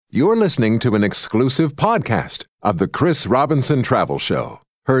You're listening to an exclusive podcast of the Chris Robinson Travel Show.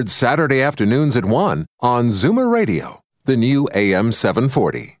 Heard Saturday afternoons at 1 on Zoomer Radio, the new AM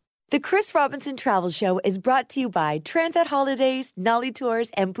 740. The Chris Robinson Travel Show is brought to you by Transat Holidays, Nolly Tours,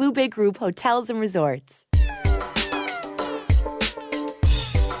 and BlueBay Group Hotels and Resorts.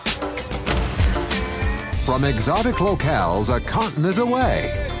 From exotic locales a continent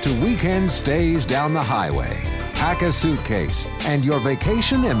away to weekend stays down the highway. Pack a suitcase and your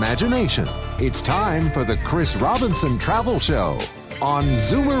vacation imagination. It's time for the Chris Robinson Travel Show on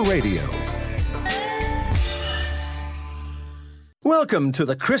Zoomer Radio. Welcome to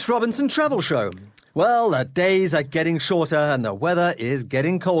the Chris Robinson Travel Show. Well, the days are getting shorter and the weather is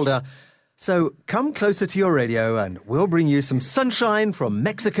getting colder. So come closer to your radio and we'll bring you some sunshine from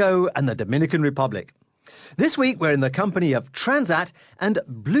Mexico and the Dominican Republic. This week, we're in the company of Transat and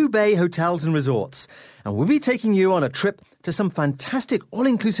BlueBay Hotels and Resorts, and we'll be taking you on a trip to some fantastic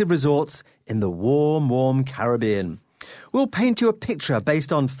all-inclusive resorts in the warm Caribbean. We'll paint you a picture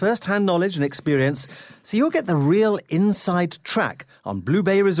based on first-hand knowledge and experience, so you'll get the real inside track on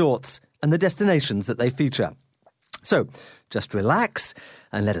BlueBay Resorts and the destinations that they feature. So, just relax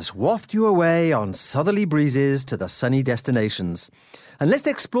and let us waft you away on southerly breezes to the sunny destinations. And let's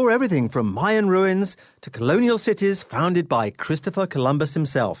explore everything from Mayan Ruins to Colonial Cities founded by Christopher Columbus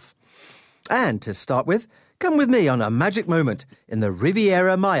himself. And to start with, come with me on a magic moment in the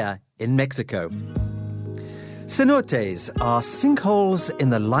Riviera Maya in Mexico. Cenotes are sinkholes in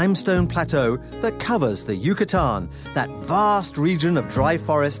the limestone plateau that covers the Yucatan, that vast region of dry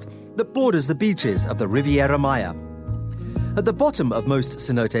forest that borders the beaches of the Riviera Maya. At the bottom of most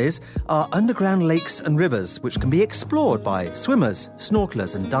cenotes are underground lakes and rivers which can be explored by swimmers,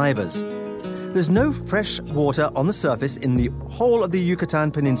 snorkelers and divers. There's no fresh water on the surface in the whole of the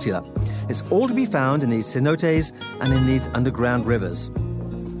Yucatan Peninsula. It's all to be found in these cenotes and in these underground rivers.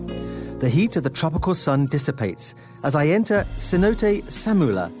 The heat of the tropical sun dissipates as I enter Cenote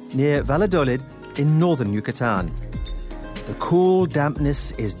Samula near Valladolid in northern Yucatan. The cool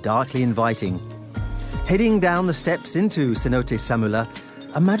dampness is darkly inviting. Heading down the steps into Cenote Samula,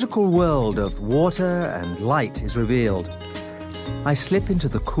 a magical world of water and light is revealed. I slip into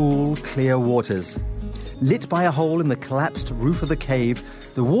the cool, clear waters. Lit by a hole in the collapsed roof of the cave,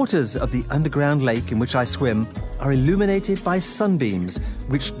 the waters of the underground lake in which I swim are illuminated by sunbeams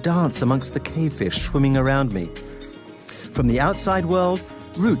which dance amongst the cavefish swimming around me. From the outside world,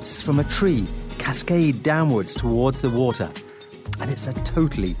 roots from a tree cascade downwards towards the water. And it's a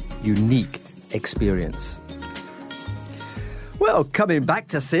totally unique experience. Well, coming back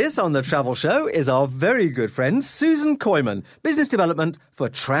to see us on the Travel Show is our very good friend Susan Koyman, Business Development for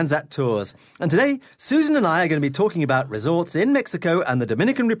Transat Tours. And today, Susan and I are going to be talking about resorts in Mexico and the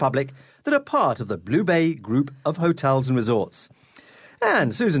Dominican Republic that are part of the BlueBay Group of Hotels and Resorts.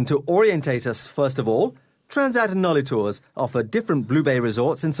 And Susan, to orientate us first of all, Transat and Nolly Tours offer different BlueBay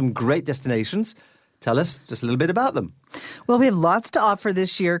resorts in some great destinations. Tell us just a little bit about them. Well, we have lots to offer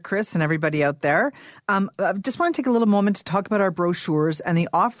this year, Chris, and everybody out there. I just want to take a little moment to talk about our brochures and the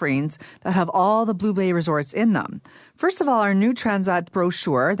offerings that have all the BlueBay resorts in them. First of all, our new Transat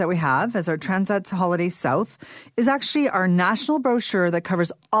brochure that we have as our Transat Holiday South is actually our national brochure that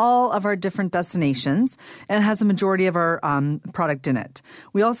covers all of our different destinations and has a majority of our product in it.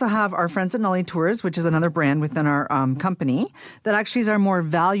 We also have our friends at Nolly Tours, which is another brand within our company that actually is our more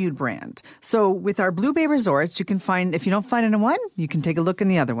valued brand. So with our BlueBay resorts, you can find, if you don't find it in one, you can take a look in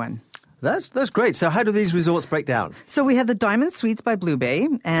the other one. That's great. So how do these resorts break down? So we have the Diamond Suites by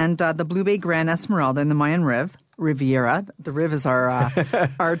BlueBay and the BlueBay Grand Esmeralda in the Mayan Riviera. The Riv is our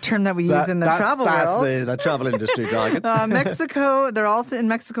term that we use in the travel world. That's the travel industry jargon. Mexico, they're all in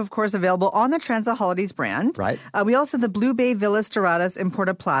Mexico, of course, available on the Transat Holidays brand. Right. We also have the BlueBay Villas Doradas in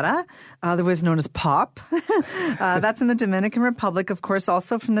Puerto Plata, otherwise known as POP. That's in the Dominican Republic, of course,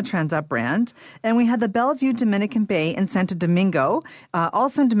 also from the Transat brand. And we had the Bellevue Dominican Bay in Santo Domingo,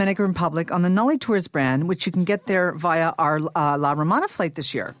 also in Dominican Republic on the Nolly Tours brand, which you can get there via our La Romana flight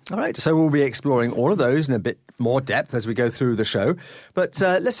this year. All right. So we'll be exploring all of those in a bit more depth as we go through the show. But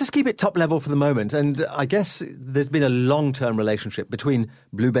let's just keep it top level for the moment. And I guess there's been a long-term relationship between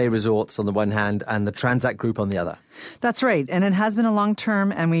BlueBay Resorts on the one hand and the Transat Group on the other. That's right. And it has been a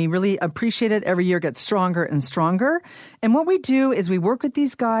long-term, and we really appreciate it. Every year gets stronger and stronger. And what we do is we work with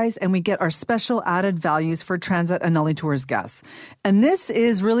these guys and we get our special added values for Transat and Nolly Tours guests. And this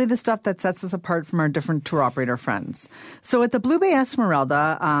is really the stuff that sets us apart from our different tour operator friends. So at the BlueBay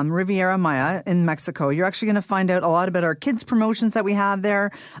Esmeralda, Riviera Maya in Mexico, you're actually going to find out a lot about our kids promotions that we have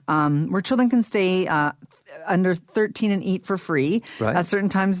there, where children can stay under 13 and eat for free at certain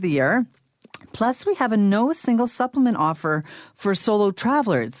times of the year. Plus, we have a no single supplement offer for solo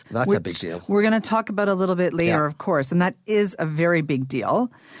travelers. That's a big deal. We're going to talk about a little bit later, of course, and that is a very big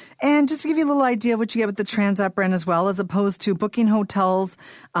deal. And just to give you a little idea of what you get with the Transat brand as well, as opposed to booking hotels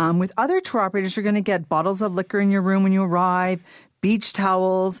with other tour operators, you're going to get bottles of liquor in your room when you arrive, beach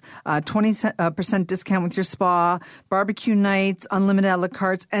towels, 20% discount with your spa, barbecue nights, unlimited a la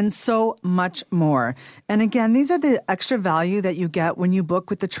cartes, and so much more. And again, these are the extra value that you get when you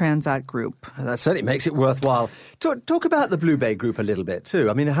book with the Transat group. That certainly makes it worthwhile. Talk about the BlueBay group a little bit too.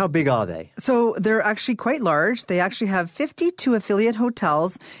 I mean, how big are they? So they're actually quite large. They actually have 52 affiliate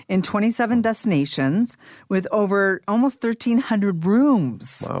hotels in 27 destinations with over almost 1,300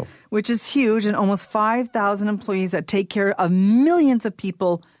 rooms. Wow. Which is huge, and almost 5,000 employees that take care of millions of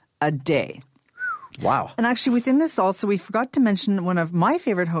people a day. Wow. And actually within this also, we forgot to mention one of my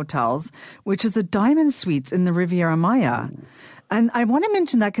favorite hotels, which is the Diamond Suites in the Riviera Maya. And I want to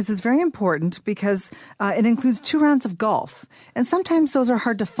mention that because it's very important because it includes 2 rounds of golf. And sometimes those are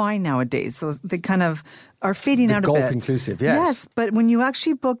hard to find nowadays. So they kind of are fading out a bit. Golf inclusive, yes. Yes, but when you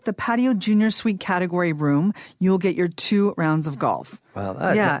actually book the Patio Junior Suite category room, you'll get your 2 rounds of golf. Well,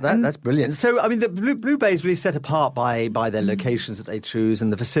 that's brilliant. So, I mean, the BlueBay is really set apart by their locations that they choose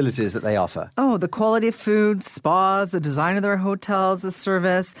and the facilities that they offer. Oh, the quality of food, spas, the design of their hotels, the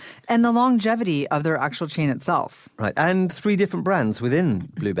service, and the longevity of their actual chain itself. Right, and 3 different brands within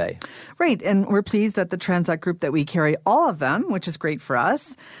BlueBay. Right, and we're pleased at the Transat group that we carry all of them, which is great for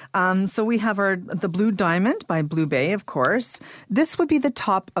us. So we have the Blue Diamond by BlueBay, of course. This would be the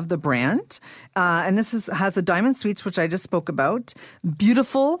top of the brand, and this has the Diamond Suites, which I just spoke about.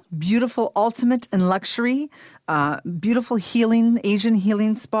 Beautiful, beautiful, ultimate and luxury. Beautiful healing, Asian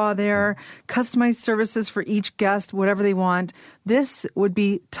healing spa there. Customized services for each guest, whatever they want. This would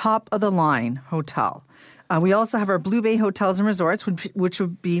be top of the line hotel. We also have our BlueBay Hotels and Resorts, which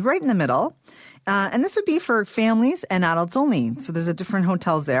would be right in the middle. And this would be for families and adults only. So there's different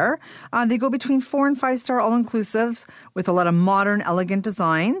hotels there. They go between 4 and 5-star all-inclusives with a lot of modern, elegant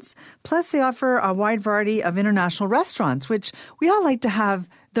designs. Plus, they offer a wide variety of international restaurants, which we all like to have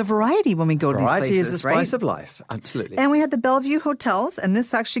the variety when we go to these places. Variety is the spice of life. Absolutely. And we had the Bellevue Hotels, and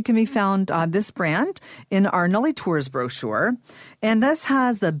this actually can be found, this brand, in our Nully Tours brochure. And this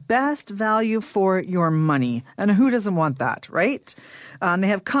has the best value for your money. And who doesn't want that, right? They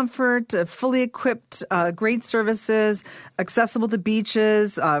have comfort, fully equipped, great services, accessible to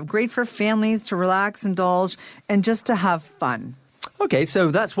beaches, great for families to relax, indulge, and just to have fun. Okay, so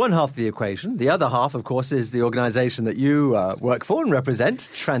that's one half of the equation. The other half, of course, is the organisation that you work for and represent,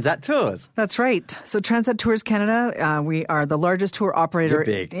 Transat Tours. That's right. So Transat Tours Canada, we are the largest tour operator You're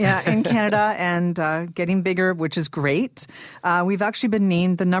big. in Canada and getting bigger, which is great. We've actually been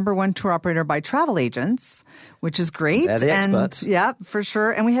named the #1 tour operator by travel agents, which is great. They're the experts. Yeah, for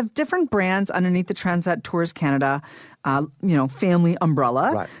sure. And we have different brands underneath the Transat Tours Canada family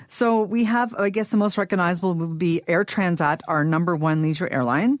umbrella. Right. So we have, I guess the most recognizable would be Air Transat, our #1 leisure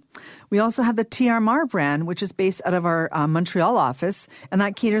airline. We also have the TMR brand, which is based out of our Montreal office, and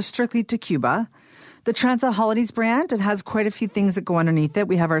that caters strictly to Cuba. The Transat Holidays brand, it has quite a few things that go underneath it.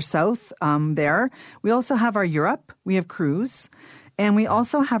 We have our South there. We also have our Europe. We have Cruise. And we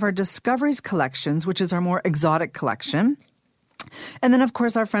also have our Discoveries collections, which is our more exotic collection. And then, of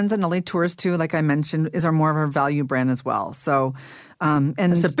course, our friends at Nully Tours, too, like I mentioned, is our more of our value brand as well. So, and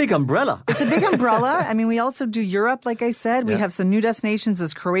it's a big umbrella. It's a big umbrella. I mean, we also do Europe, like I said. We have some new destinations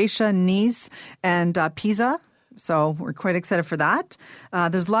as Croatia, Nice, and Pisa. So we're quite excited for that.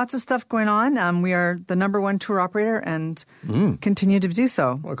 There's lots of stuff going on. We are the #1 tour operator and continue to do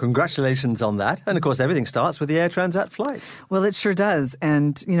so. Well, congratulations on that. And, of course, everything starts with the Air Transat flight. Well, it sure does.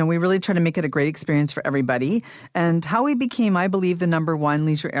 And, we really try to make it a great experience for everybody. And how we became, I believe, the #1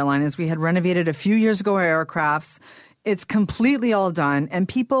 leisure airline is we had renovated a few years ago our aircrafts. It's completely all done. And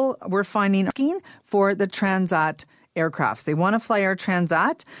people were finding for the Transat aircrafts. They want to fly Air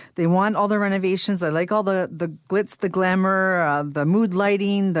Transat. They want all the renovations. They like all the glitz, the glamour, the mood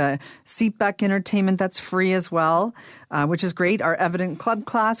lighting, the seatback entertainment that's free as well, which is great. Our Evident Club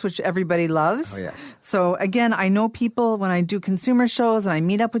class, which everybody loves. Oh, yes. So again, I know people, when I do consumer shows and I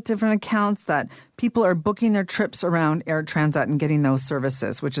meet up with different accounts, that people are booking their trips around Air Transat and getting those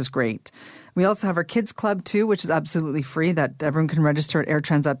services, which is great. We also have our Kids Club too, which is absolutely free, that everyone can register at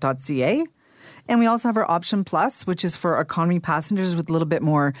airtransat.ca. And we also have our Option Plus, which is for economy passengers with a little bit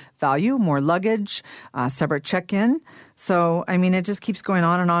more value, more luggage, separate check-in. So, I mean, it just keeps going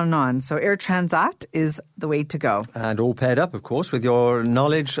on and on and on. So Air Transat is the way to go. And all paired up, of course, with your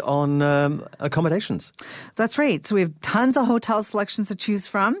knowledge on accommodations. That's right. So we have tons of hotel selections to choose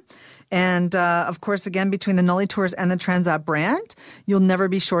from. And, of course, again, between the Nully Tours and the Transat brand, you'll never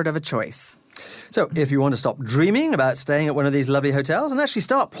be short of a choice. So if you want to stop dreaming about staying at one of these lovely hotels and actually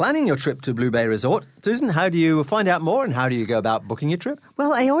start planning your trip to BlueBay Resort, Susan, how do you find out more and how do you go about booking your trip?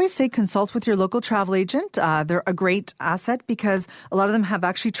 Well, I always say consult with your local travel agent. They're a great asset because a lot of them have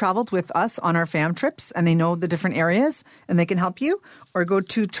actually traveled with us on our fam trips and they know the different areas and they can help you. Or go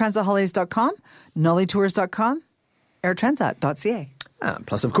to transatholidays.com, nollytours.com, airtransat.ca.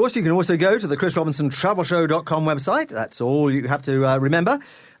 Plus, of course, you can also go to the chrisrobinsontravelshow.com website. That's all you have to remember.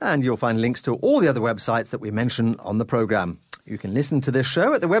 And you'll find links to all the other websites that we mention on the programme. You can listen to this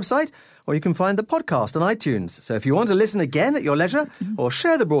show at the website, or you can find the podcast on iTunes. So if you want to listen again at your leisure, or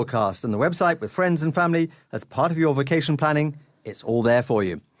share the broadcast and the website with friends and family as part of your vacation planning, it's all there for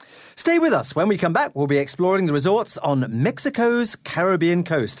you. Stay with us. When we come back, we'll be exploring the resorts on Mexico's Caribbean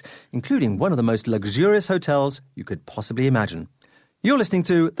coast, including one of the most luxurious hotels you could possibly imagine. You're listening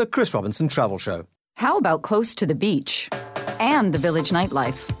to The Chris Robinson Travel Show. How about close to the beach and the village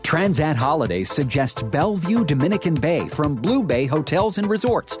nightlife? Transat Holidays suggests Bellevue, Dominican Bay from BlueBay Hotels and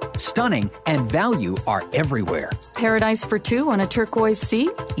Resorts. Stunning and value are everywhere. Paradise for two on a turquoise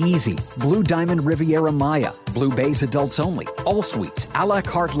sea? Easy. Blue Diamond Riviera Maya. BlueBay's adults only. All suites, a la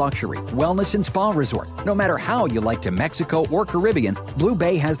carte luxury, wellness and spa resort. No matter how you like to Mexico or Caribbean,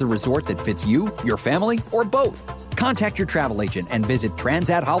 BlueBay has the resort that fits you, your family, or both. Contact your travel agent and visit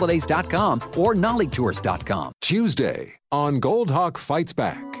transatholidays.com or nollytours.com. Tuesday on Gold Hawk Fights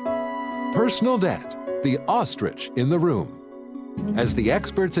Back. Personal debt, the ostrich in the room. As the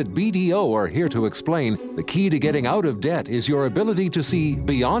experts at BDO are here to explain, the key to getting out of debt is your ability to see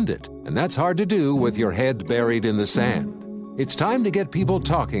beyond it. And that's hard to do with your head buried in the sand. It's time to get people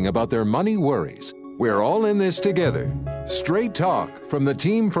talking about their money worries. We're all in this together. Straight talk from the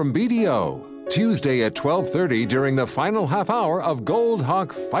team from BDO. Tuesday at 12:30 during the final half hour of Gold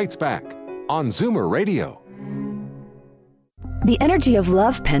Hawk Fights Back on Zoomer Radio. The Energy of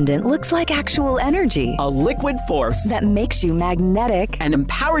Love pendant looks like actual energy. A liquid force that makes you magnetic and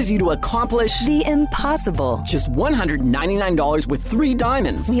empowers you to accomplish the impossible. Just $199 with 3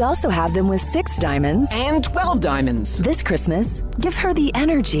 diamonds. We also have them with 6 diamonds and 12 diamonds. This Christmas, give her the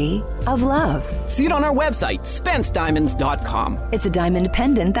energy of love. See it on our website, SpenceDiamonds.com. It's a diamond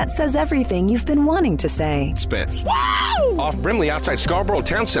pendant that says everything you've been wanting to say. Spence. Wow! Off Brimley outside Scarborough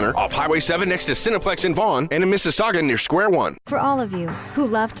Town Center, off Highway 7 next to Cineplex in Vaughan, and in Mississauga near Square One. For all of you who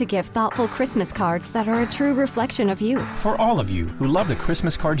love to give thoughtful Christmas cards that are a true reflection of you. For all of you who love the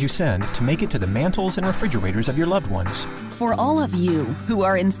Christmas cards you send to make it to the mantles and refrigerators of your loved ones. For all of you who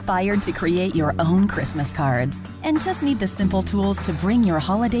are inspired to create your own Christmas cards and just need the simple tools to bring your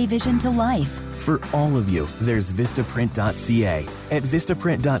holiday vision to life. For all of you, there's Vistaprint.ca. At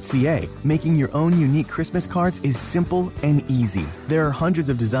Vistaprint.ca, making your own unique Christmas cards is simple and easy. There are hundreds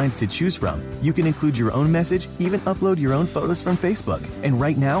of designs to choose from. You can include your own message, even upload your own photos from Facebook. And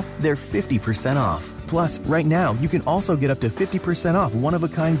right now, they're 50% off. Plus, right now, you can also get up to 50% off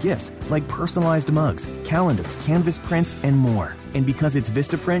one-of-a-kind gifts like personalized mugs, calendars, canvas prints, and more. And because it's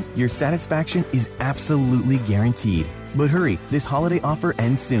Vistaprint, your satisfaction is absolutely guaranteed. But hurry, this holiday offer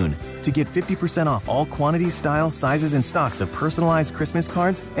ends soon. To get 50% off all quantities, styles, sizes, and stocks of personalized Christmas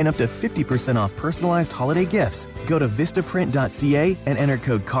cards and up to 50% off personalized holiday gifts, go to Vistaprint.ca and enter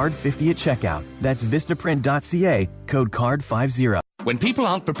code CARD50 at checkout. That's Vistaprint.ca, code CARD50. When people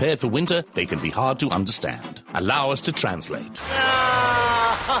aren't prepared for winter, they can be hard to understand. Allow us to translate.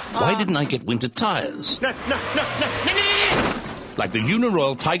 Why didn't I get winter tires? Like the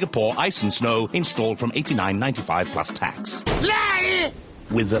Uniroyal Tiger Paw Ice and Snow installed from $89.95 plus tax.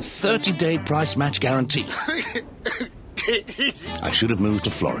 With a 30-day price match guarantee. I should have moved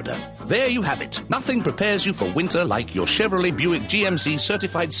to Florida. There you have it. Nothing prepares you for winter like your Chevrolet Buick GMC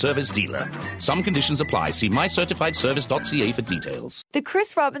Certified Service dealer. Some conditions apply. See mycertifiedservice.ca for details. The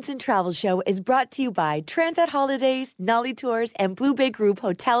Chris Robinson Travel Show is brought to you by Transat Holidays, Nolly Tours, and BlueBay Group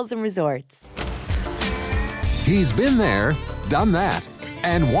Hotels and Resorts. He's been there, done that,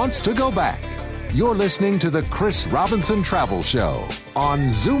 and wants to go back. You're listening to the Chris Robinson Travel Show on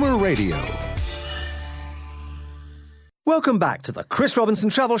Zoomer Radio. Welcome back to the Chris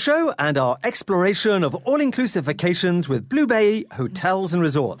Robinson Travel Show and our exploration of all-inclusive vacations with BlueBay Hotels and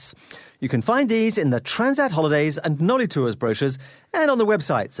Resorts. You can find these in the Transat Holidays and Nolly Tours brochures and on the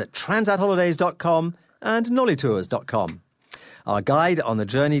websites at transatholidays.com and nollytours.com. Our guide on the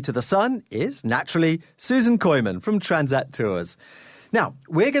journey to the sun is, naturally, Susan Koyman from Transat Tours. Now,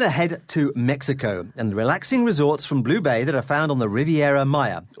 we're going to head to Mexico and the relaxing resorts from BlueBay that are found on the Riviera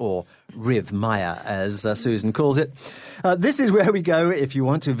Maya, or Riv Maya, as Susan calls it. This is where we go if you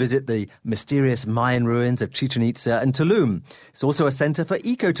want to visit the mysterious Mayan ruins of Chichen Itza and Tulum. It's also a center for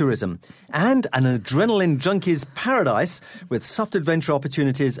ecotourism and an adrenaline junkie's paradise with soft adventure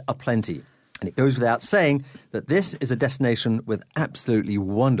opportunities aplenty. And it goes without saying that this is a destination with absolutely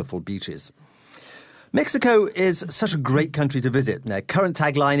wonderful beaches. Mexico is such a great country to visit. Their current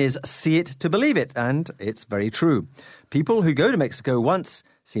tagline is "See it to believe it," and it's very true. People who go to Mexico once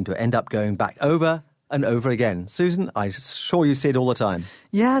seem to end up going back over and over again. Susan, I'm sure you see it all the time.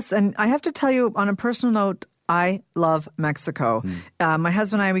 Yes, and I have to tell you, on a personal note, I love Mexico. My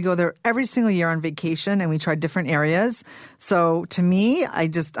husband and I, we go there every single year on vacation, and we try different areas. So to me,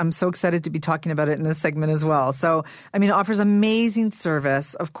 I'm so excited to be talking about it in this segment as well. So, I mean, it offers amazing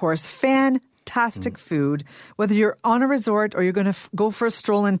service, of course, fantastic food. Whether you're on a resort or you're going to go for a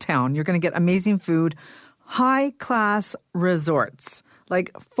stroll in town, you're going to get amazing food. High-class resorts.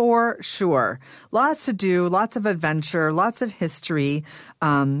 Like, for sure. Lots to do, lots of adventure, lots of history,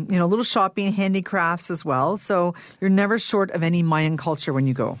 little shopping, handicrafts as well. So you're never short of any Mayan culture when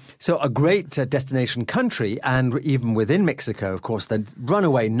you go. So a great destination country, and even within Mexico, of course, the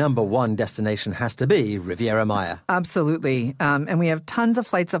runaway number one destination has to be Riviera Maya. Absolutely. And we have tons of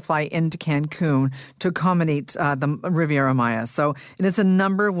flights that fly into Cancun to accommodate the Riviera Maya. So it is the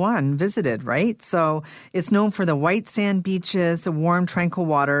number one visited, right? So it's known for the white sand beaches, the warm, tranquil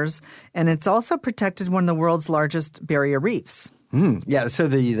waters, and it's also protected one of the world's largest barrier reefs. Yeah, so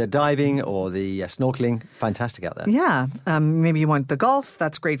the diving or the snorkeling, fantastic out there. Yeah, maybe you want the golf.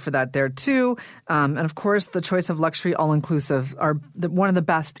 That's great for that there too. And of course, the choice of luxury all-inclusive are one of the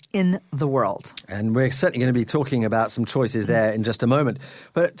best in the world. And we're certainly going to be talking about some choices there in just a moment.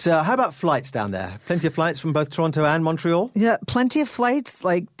 But how about flights down there? Plenty of flights from both Toronto and Montreal? Yeah, plenty of flights,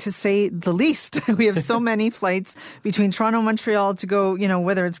 like to say the least. We have so many flights between Toronto and Montreal to go,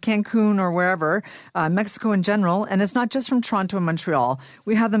 whether it's Cancun or wherever, Mexico in general. And it's not just from Toronto and Montreal.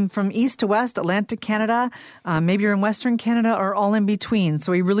 We have them from east to west, Atlantic Canada, maybe you're in Western Canada or all in between.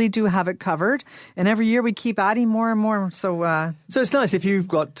 So we really do have it covered. And every year we keep adding more and more. So it's nice if you've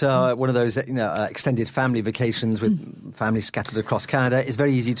got one of those extended family vacations with families scattered across Canada. It's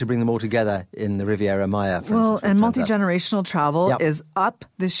very easy to bring them all together in the Riviera Maya, for instance. And multi-generational travel is up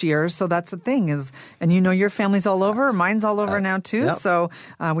this year. So that's the thing and your family's all over. Mine's all over now too. Yep. So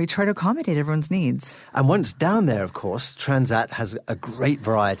we try to accommodate everyone's needs. And once down there, of course, Transat has a great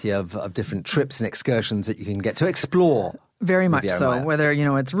variety of different trips and excursions that you can get to explore. Very much so. Whether,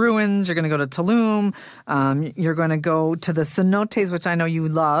 it's ruins, you're going to go to Tulum, you're going to go to the cenotes, which I know you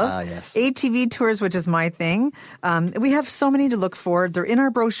love. Yes. ATV tours, which is my thing. We have so many to look for. They're in our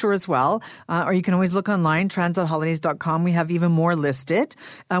brochure as well. Or you can always look online, transatholidays.com. We have even more listed.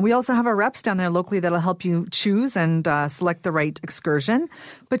 We also have our reps down there locally that'll help you choose and select the right excursion.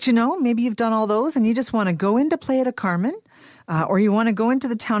 But, maybe you've done all those and you just want to go into Playa del Carmen. Or you want to go into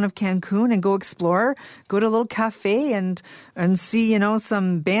the town of Cancun and go explore, go to a little cafe and see,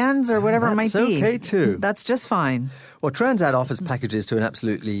 some bands or whatever it might be. That's okay too. That's just fine. Well, Transat offers packages to an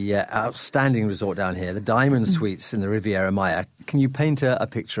absolutely outstanding resort down here, the Diamond Suites in the Riviera Maya. Can you paint a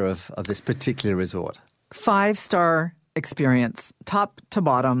picture of this particular resort? 5-star experience, top to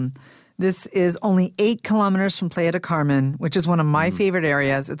bottom. This is only 8 kilometers from Playa del Carmen, which is one of my favorite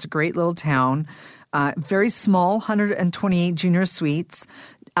areas. It's a great little town. Very small, 128 junior suites,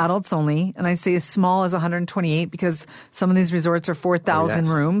 adults only. And I say small as 128 because some of these resorts are 4,000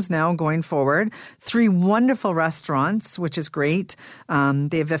 rooms now going forward. 3 wonderful restaurants, which is great.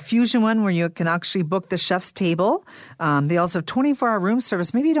 They have a fusion one where you can actually book the chef's table. They also have 24-hour room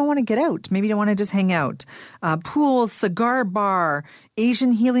service. Maybe you don't want to get out. Maybe you don't want to just hang out. Pools, cigar bar,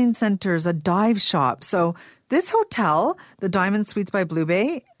 Asian healing centers, a dive shop. So this hotel, the Diamond Suites by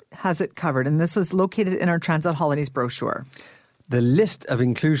BlueBay, has it covered. And this is located in our Transat Holidays brochure. The list of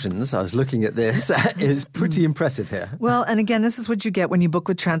inclusions, I was looking at this, is pretty impressive here. Well, and again, this is what you get when you book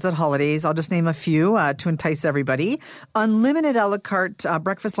with Transat Holidays. I'll just name a few to entice everybody. Unlimited a la carte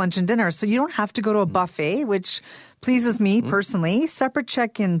breakfast, lunch, and dinner. So you don't have to go to a buffet, which pleases me personally. Separate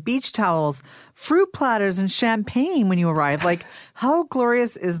check-in, beach towels, fruit platters, and champagne when you arrive. Like, how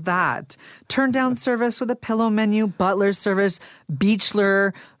glorious is that? Turn-down service with a pillow menu, butler service,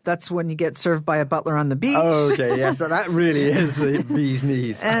 beachler. That's when you get served by a butler on the beach. Oh, okay, yes, that really is the bee's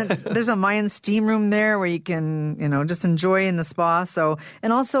knees. And there's a Mayan steam room there where you can, just enjoy in the spa. So,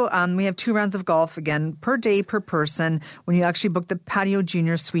 and also we have 2 rounds of golf again per day per person when you actually book the patio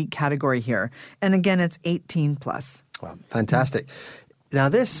junior suite category here. And again, it's 18 plus. Wow, fantastic. Now,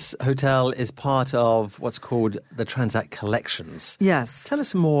 this hotel is part of what's called the Transat Collections. Yes. Tell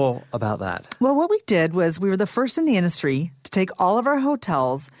us more about that. Well, what we did was we were the first in the industry to take all of our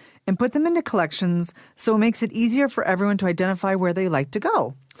hotels and put them into collections so it makes it easier for everyone to identify where they like to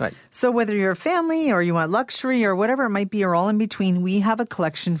go. Right. So whether you're a family or you want luxury or whatever it might be or all in between, we have a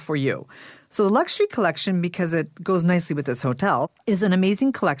collection for you. So the luxury collection, because it goes nicely with this hotel, is an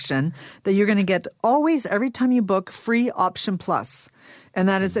amazing collection that you're going to get always every time you book free Option Plus. And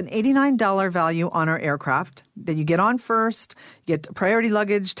that is an $89 value on our aircraft that you get on first. You get priority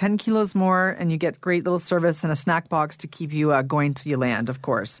luggage, 10 kilos more, and you get great little service and a snack box to keep you going till you land, of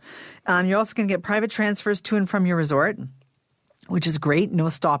course. You're also going to get private transfers to and from your resort, which is great, no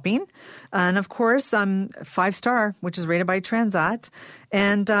stopping. And of course, 5-star, which is rated by Transat.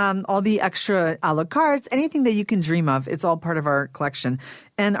 And all the extra a la cartes, anything that you can dream of, it's all part of our collection.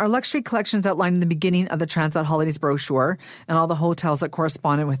 And our luxury collection is outlined in the beginning of the Transat Holidays brochure and all the hotels that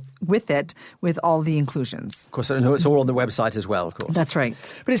correspond with it, with all the inclusions. Of course, I know it's all on the website as well, of course. That's right.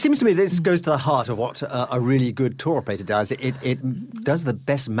 But it seems to me this goes to the heart of what a really good tour operator does. It does the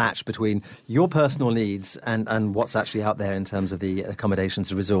best match between your personal needs and what's actually out there in terms of the accommodations,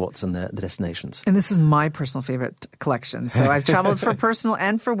 the resorts and the destinations. And this is my personal favorite collection. So I've traveled for personal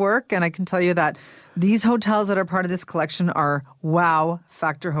and for work, and I can tell you that these hotels that are part of this collection are wow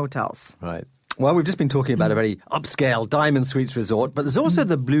factor hotels. Right. Well, we've just been talking about a very upscale Diamond Suites resort, but there's also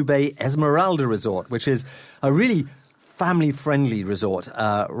the BlueBay Esmeralda Resort, which is a really family-friendly resort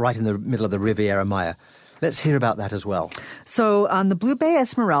right in the middle of the Riviera Maya. Let's hear about that as well. So the BlueBay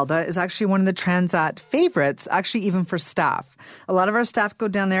Esmeralda is actually one of the Transat favorites, actually even for staff. A lot of our staff go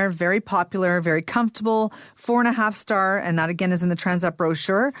down there, very popular, very comfortable, 4.5-star, and that again is in the Transat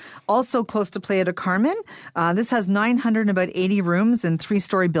brochure. Also close to Playa del Carmen. This has 980 rooms in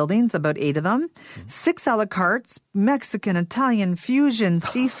 3-story buildings, about 8 of them. 6 a la cartes, Mexican, Italian, fusion,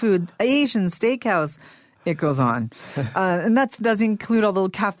 seafood, Asian, steakhouse. It goes on. And that does include all the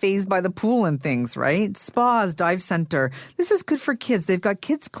little cafes by the pool and things, right? Spas, dive center. This is good for kids. They've got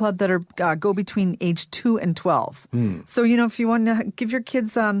kids club that are go between age 2 and 12. So, if you want to give your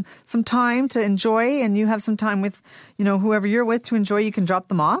kids some time to enjoy and you have some time with, whoever you're with to enjoy, you can drop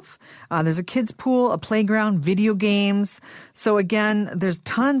them off. There's a kids pool, a playground, video games. So again, there's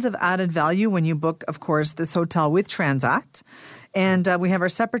tons of added value when you book, of course, this hotel with Transat. And we have our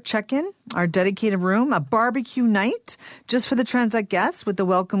separate check-in, our dedicated room, a barbecue night just for the Transat guests with the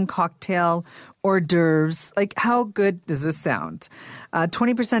welcome cocktail, hors d'oeuvres. Like, how good does this sound?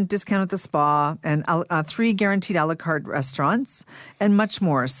 20% discount at the spa and 3 guaranteed a la carte restaurants and much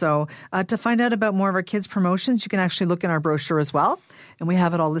more. So to find out about more of our kids' promotions, you can actually look in our brochure as well. And we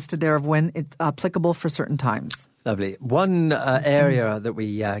have it all listed there of when it's applicable for certain times. Lovely. One area that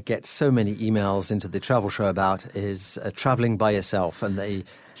we get so many emails into the travel show about is traveling by yourself and the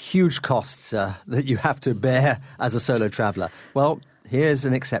huge costs that you have to bear as a solo traveler. Well, here's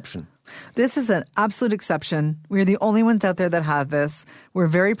an exception. This is an absolute exception. We're the only ones out there that have this. We're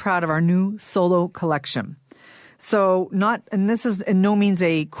very proud of our new solo collection. So and this is in no means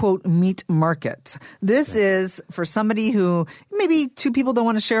a, quote, meat market. This is for somebody who maybe 2 people don't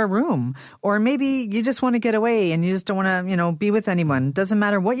want to share a room, or maybe you just want to get away and you just don't want to, be with anyone. Doesn't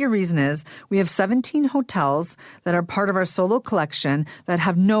matter what your reason is. We have 17 hotels that are part of our solo collection that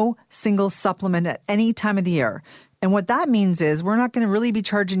have no single supplement at any time of the year. And what that means is we're not going to really be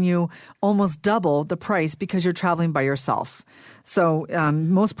charging you almost double the price because you're traveling by yourself. So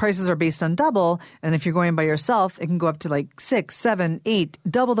most prices are based on double. And if you're going by yourself, it can go up to like 6, 7, 8,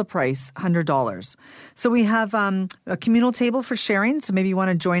 double the price, $100. So we have a communal table for sharing. So maybe you want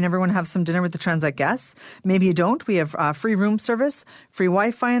to join everyone, have some dinner with the Transat guests. Maybe you don't. We have free room service, free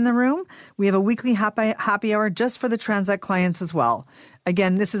Wi-Fi in the room. We have a weekly happy hour just for the Transat clients as well.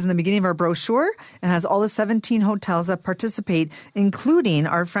 Again, this is in the beginning of our brochure and has all the 17 hotels that participate, including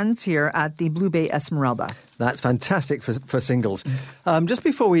our friends here at the BlueBay Esmeralda. That's fantastic for singles. Just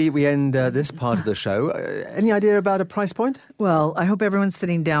before we end this part of the show, any idea about a price point? Well, I hope everyone's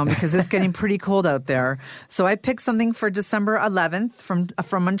sitting down because it's getting pretty cold out there. So I picked something for December 11th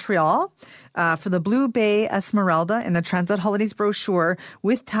from Montreal for the BlueBay Esmeralda in the Transat Holidays brochure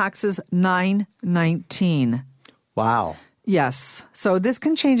with taxes $919. Wow. Yes. So this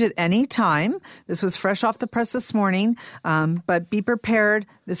can change at any time. This was fresh off the press this morning. But be prepared.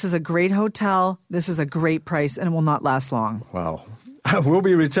 This is a great hotel. This is a great price, and it will not last long. Wow. We'll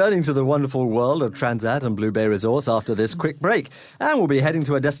be returning to the wonderful world of Transat and BlueBay resorts after this quick break. And we'll be heading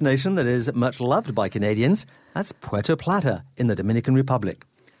to a destination that is much loved by Canadians. That's Puerto Plata in the Dominican Republic.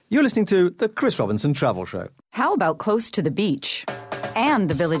 You're listening to The Chris Robinson Travel Show. How about close to the beach and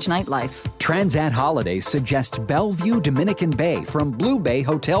the village nightlife? Transat Holidays suggests Bellevue, Dominican Bay from BlueBay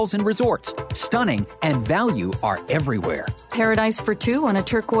Hotels and Resorts. Stunning and value are everywhere. Paradise for two on a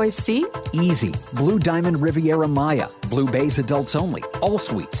turquoise sea? Easy. Blue Diamond Riviera Maya. BlueBay's adults only. All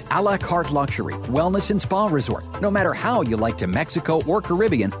suites, a la carte luxury, wellness and spa resort. No matter how you like to Mexico or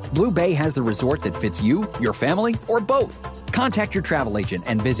Caribbean, BlueBay has the resort that fits you, your family, or both. Contact your travel agent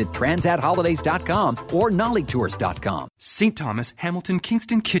and visit transatholidays.com or nollytours.com. St. Thomas, Hamilton,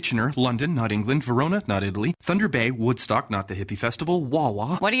 Kingston, Kitchener, London, not England, Verona, not Italy, Thunder Bay, Woodstock, not the hippie festival,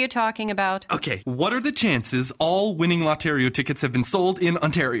 Wawa. What are you talking about? Okay, what are the chances all winning Lotterio tickets have been sold in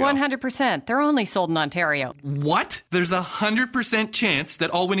Ontario? 100%. They're only sold in Ontario. What? There's 100% chance that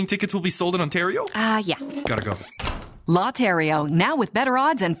all winning tickets will be sold in Ontario? Yeah. Gotta go. Lotterio, now with better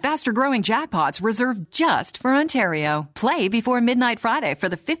odds and faster growing jackpots reserved just for Ontario. Play before midnight Friday for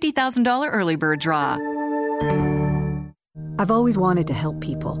the $50,000 early bird draw. I've always wanted to help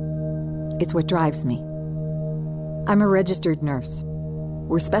people. It's what drives me. I'm a registered nurse.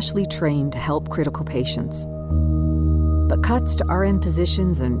 We're specially trained to help critical patients. But cuts to RN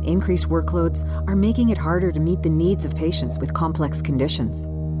positions and increased workloads are making it harder to meet the needs of patients with complex conditions.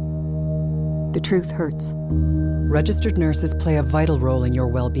 The truth hurts. Registered nurses play a vital role in your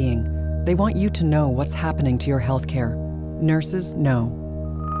well-being. They want you to know what's happening to your healthcare. Nurses know.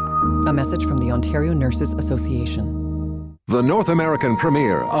 A message from the Ontario Nurses Association. The North American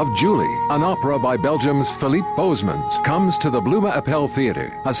premiere of Julie, an opera by Belgium's Philippe Boesmans, comes to the Bluma Appel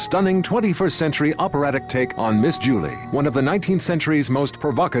Theatre, a stunning 21st century operatic take on Miss Julie, one of the 19th century's most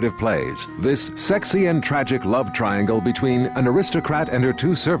provocative plays. This sexy and tragic love triangle between an aristocrat and her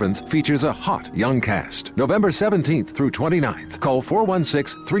two servants features a hot young cast. November 17th through 29th. Call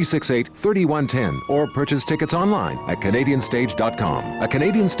 416-368-3110 or purchase tickets online at CanadianStage.com. A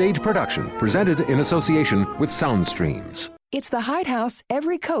Canadian Stage production presented in association with Soundstreams. It's the Hide House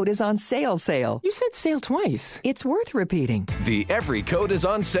Every Coat is on sale sale. You said sale twice. It's worth repeating. The Every Coat is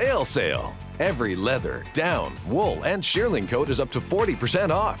on sale sale. Every leather, down, wool, and shearling coat is up to 40%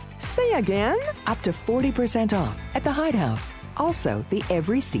 off. Say again? Up to 40% off at the Hide House. Also, the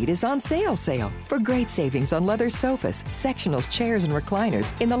Every Seat is on sale sale for great savings on leather sofas, sectionals, chairs, and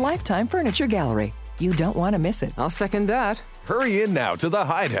recliners in the Lifetime Furniture Gallery. You don't want to miss it. I'll second that. Hurry in now to the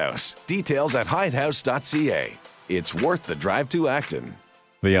Hide House. Details at hidehouse.ca. It's worth the drive to Acton.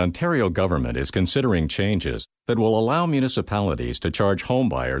 The Ontario government is considering changes that will allow municipalities to charge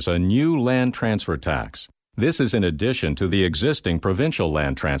homebuyers a new land transfer tax. This is in addition to the existing provincial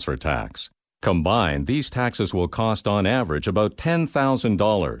land transfer tax. Combined, these taxes will cost on average about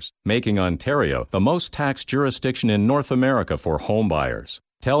 $10,000, making Ontario the most taxed jurisdiction in North America for homebuyers.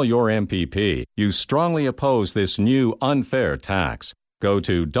 Tell your MPP you strongly oppose this new unfair tax. Go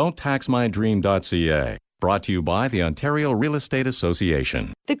to don'ttaxmydream.ca. Brought to you by the Ontario Real Estate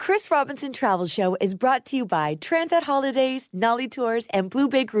Association. The Chris Robinson Travel Show is brought to you by Transat Holidays, Nolly Tours, and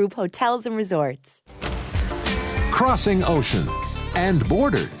BlueBay Group Hotels and Resorts. Crossing oceans and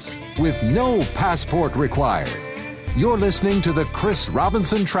borders with no passport required. You're listening to the Chris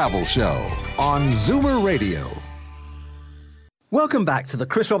Robinson Travel Show on Zoomer Radio. Welcome back to the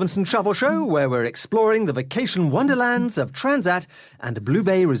Chris Robinson Travel Show, where we're exploring the vacation wonderlands of Transat and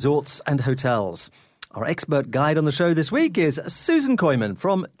BlueBay Resorts and Hotels. Our expert guide on the show this week is Susan Koyman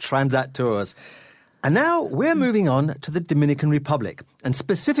from Transat Tours. And now we're moving on to the Dominican Republic. And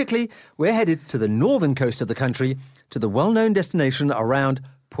specifically, we're headed to the northern coast of the country, to the well-known destination around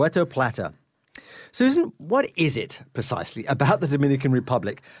Puerto Plata. Susan, what is it precisely about the Dominican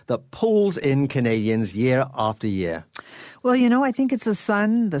Republic that pulls in Canadians year after year? Well, I think it's the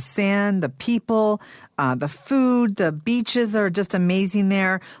sun, the sand, the people, the food, the beaches are just amazing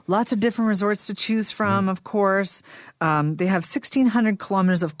there. Lots of different resorts to choose from, of course. They have 1,600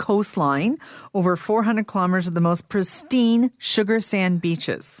 kilometers of coastline, over 400 kilometers of the most pristine sugar sand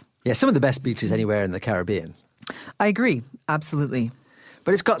beaches. Yeah, some of the best beaches anywhere in the Caribbean. I agree. Absolutely.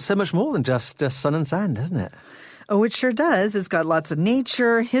 But it's got so much more than just sun and sand, hasn't it? Oh, it sure does. It's got lots of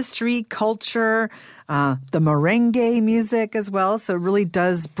nature, history, culture, the merengue music as well. So it really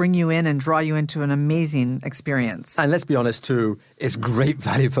does bring you in and draw you into an amazing experience. And let's be honest, too, it's great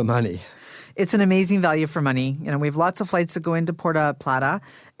value for money. It's an amazing value for money. We have lots of flights that go into Puerto Plata,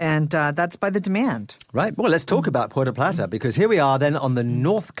 and that's by the demand. Right. Well, let's talk about Puerto Plata, because here we are then on the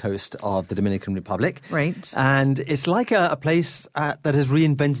north coast of the Dominican Republic. Right. And it's like a place that has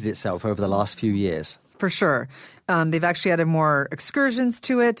reinvented itself over the last few years. For sure. They've actually added more excursions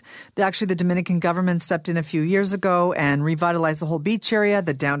to it. The Dominican government stepped in a few years ago and revitalized the whole beach area,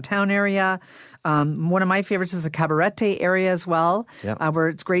 the downtown area. One of my favorites is the Cabarete area as well, where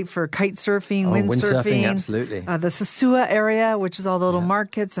it's great for kite surfing, windsurfing. Absolutely. The Sosua area, which is all the little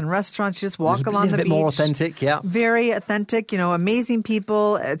markets and restaurants. You just walk along the beach. A bit more authentic, Very authentic, amazing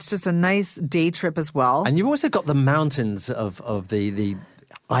people. It's just a nice day trip as well. And you've also got the mountains of the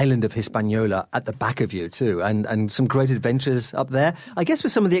island of Hispaniola at the back of you too, and some great adventures up there, I guess,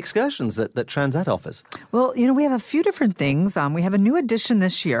 with some of the excursions that Transat offers. Well, we have a few different things. We have a new addition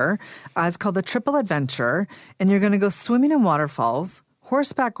this year. It's called the Triple Adventure, and you're going to go swimming in waterfalls,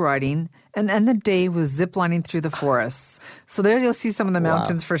 horseback riding, and end the day with zip lining through the forests. So there you'll see some of the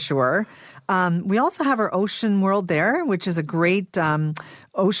mountains for sure. We also have our Ocean World there, which is a great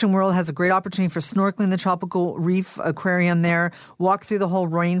Ocean World has a great opportunity for snorkeling the tropical reef aquarium there, walk through the whole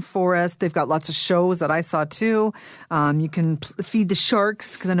rainforest. They've got lots of shows that I saw too. You can feed the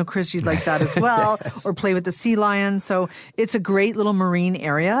sharks, because I know, Chris, you'd like that as well, or play with the sea lions. So it's a great little marine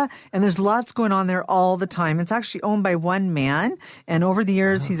area, and there's lots going on there all the time. It's actually owned by one man, and over the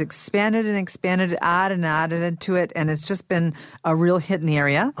years he's expanded and expanded, added to it, and it's just been a real hit in the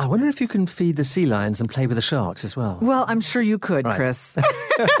area. I wonder if you can feed the sea lions and play with the sharks as well. Well, I'm sure you could, Chris.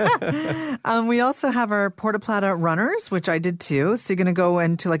 We also have our Puerto Plata runners, which I did too. So you're going to go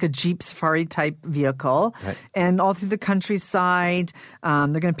into like a Jeep safari type vehicle and all through the countryside. They're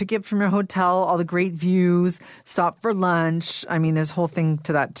going to pick you up from your hotel, all the great views, stop for lunch. I mean, there's a whole thing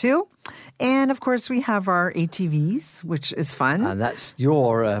to that too. And, of course, we have our ATVs, which is fun. And that's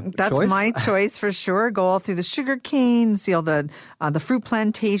your choice? That's my choice for sure. Go all through the sugar cane, see all the fruit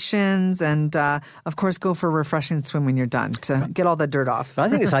plantations, and, of course, go for a refreshing swim when you're done to get all the dirt off. I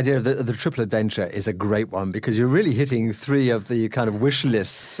think this idea of the triple adventure is a great one, because you're really hitting three of the kind of wish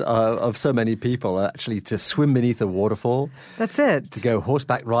lists of so many people, actually, to swim beneath a waterfall. That's it. To go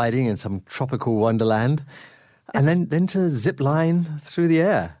horseback riding in some tropical wonderland. And then to zip line through the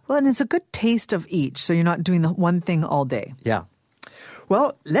air. Well, and it's a good taste of each, so you're not doing the one thing all day. Yeah.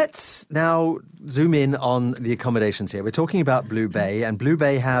 Well, let's now zoom in on the accommodations here. We're talking about BlueBay, and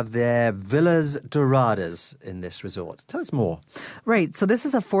BlueBay have their Villas Doradas in this resort. Tell us more. Right. So this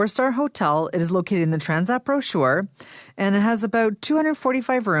is a 4-star hotel. It is located in the Transat brochure, and it has about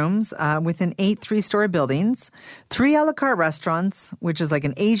 245 rooms within 8 3-story buildings, 3 a la carte restaurants, which is like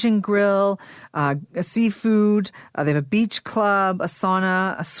an Asian grill, a seafood. They have a beach club, a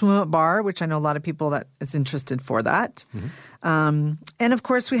sauna, a swim-up bar, which I know a lot of people that is interested for that. Mm-hmm. And of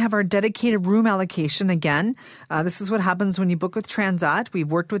course, we have our dedicated room allocation again. This is what happens when you book with Transat. We've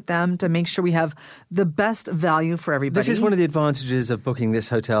worked with them to make sure we have the best value for everybody. This is one of the advantages of booking this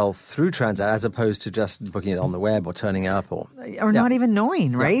hotel through Transat, as opposed to just booking it on the web or turning up or not even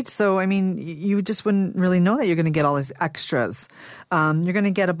knowing, right? Yeah. So, I mean, you just wouldn't really know that you're going to get all these extras. You're going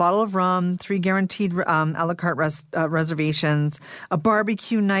to get a bottle of rum, 3 guaranteed a la carte reservations, a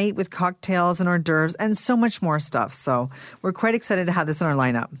barbecue night with cocktails and hors d'oeuvres, and so much more stuff. So we're quite excited to have this in our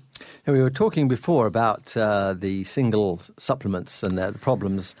lineup. And we were talking before about the single supplements and the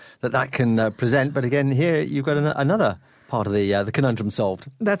problems that can present. But again, here you've got another part of the conundrum solved.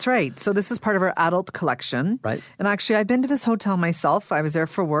 That's right. So this is part of our adult collection. Right. And actually, I've been to this hotel myself. I was there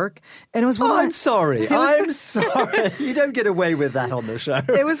for work. And it was I'm sorry. You don't get away with that on the show.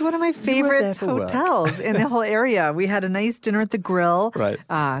 It was one of my favorite hotels in the whole area. We had a nice dinner at the grill. Right.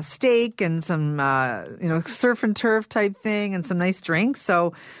 Steak and some, surf and turf type thing and some nice drinks.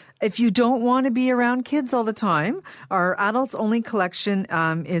 So if you don't want to be around kids all the time, our adults only collection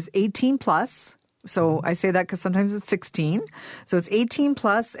is 18 plus. So I say that because sometimes it's 16. So it's 18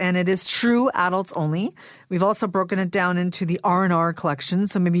 plus, and it is true adults only. We've also broken it down into the R&R collection.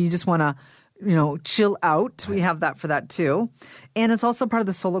 So maybe you just want to, chill out. We have that for that too. And it's also part of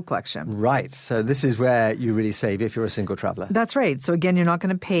the solo collection. Right. So this is where you really save if you're a single traveler. That's right. So again, you're not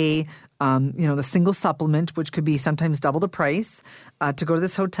going to pay the single supplement, which could be sometimes double the price, to go to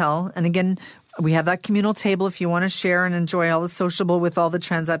this hotel. And again, we have that communal table if you want to share and enjoy all the sociable with all the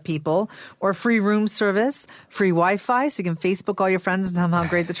Transat people, or free room service, free Wi-Fi, so you can Facebook all your friends and tell them how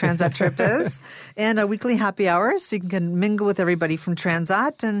great the Transat trip is, and a weekly happy hour, so you can mingle with everybody from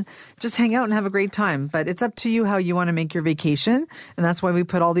Transat and just hang out and have a great time. But it's up to you how you want to make your vacation, and that's why we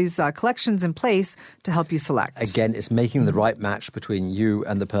put all these collections in place to help you select. Again, it's making the right match between you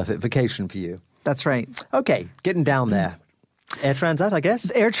and the perfect vacation for you. That's right. Okay, getting down there. Air Transat, I guess?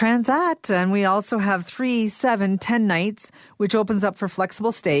 Air Transat. And we also have 3, 7, 10 nights, which opens up for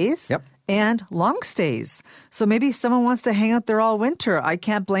flexible stays. Yep. and long stays. So maybe someone wants to hang out there all winter. I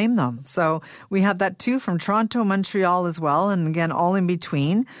can't blame them. So we have that too from Toronto, Montreal as well, and again, all in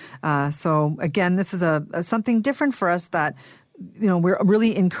between. So again, this is something different for us that we're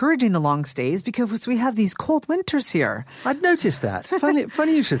really encouraging the long stays because we have these cold winters here. I'd noticed that.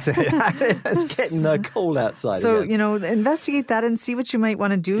 Funny you should say that. It's getting cold outside. So, again. Investigate that and see what you might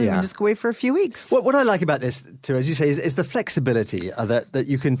want to do and just go away for a few weeks. What I like about this, too, as you say, is the flexibility that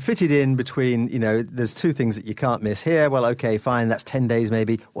you can fit it in between, there's two things that you can't miss here. Well, okay, fine, that's 10 days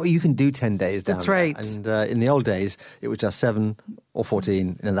maybe. Or you can do 10 days down That's right. there. And in the old days, it was just 7 or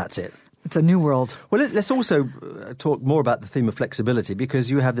 14 and that's it. It's a new world. Well, let's also talk more about the theme of flexibility because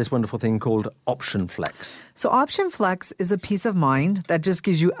you have this wonderful thing called Option Flex. So Option Flex is a peace of mind that just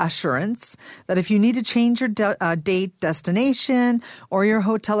gives you assurance that if you need to change your date, destination, or your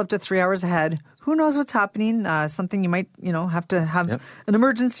hotel up to 3 hours ahead, who knows what's happening, something you might, have to have an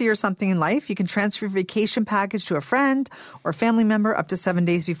emergency or something in life. You can transfer your vacation package to a friend or family member up to 7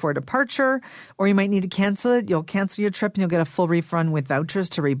 days before departure, or you might need to cancel it. You'll cancel your trip and you'll get a full refund with vouchers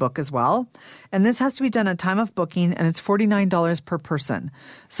to rebook as well. And this has to be done at time of booking, and it's $49 per person.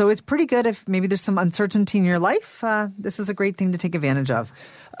 So it's pretty good if maybe there's some uncertainty in your life. This is a great thing to take advantage of.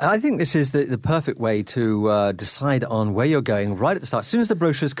 I think this is the perfect way to decide on where you're going right at the start. As soon as the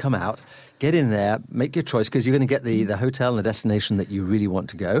brochures come out, get in there, make your choice because you're going to get the hotel and the destination that you really want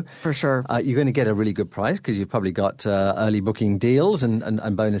to go. For sure. You're going to get a really good price because you've probably got early booking deals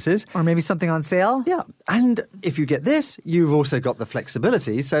and bonuses. Or maybe something on sale. Yeah. And if you get this, you've also got the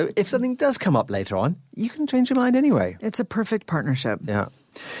flexibility. So if something does come up later on, you can change your mind anyway. It's a perfect partnership. Yeah.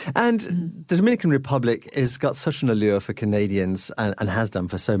 And the Dominican Republic has got such an allure for Canadians and has done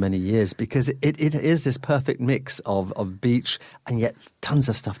for so many years because it is this perfect mix of beach and yet tons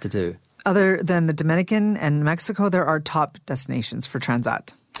of stuff to do. Other than the Dominican and Mexico, there are top destinations for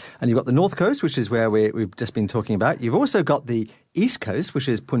Transat. And you've got the North Coast, which is where we've just been talking about. You've also got the East Coast, which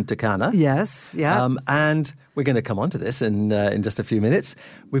is Punta Cana. Yes, yeah. And we're going to come on to this in just a few minutes.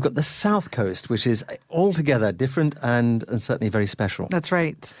 We've got the South Coast, which is altogether different and certainly very special. That's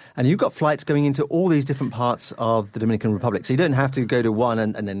right. And you've got flights going into all these different parts of the Dominican Republic. So you don't have to go to one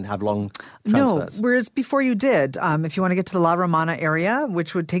and then have long transfers. No, whereas before you did, if you want to get to the La Romana area,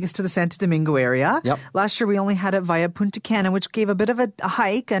 which would take us to the Santo Domingo area. Yep. Last year we only had it via Punta Cana, which gave a bit of a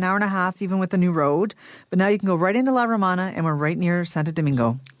hike, an hour and a half, even with the new road. But now you can go right into La Romana and we're right near Santo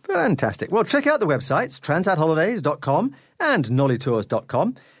Domingo. Fantastic. Well, check out the websites, transatholidays.com and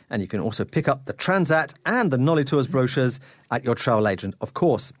nollytours.com. And you can also pick up the Transat and the Nolly Tours brochures at your travel agent, of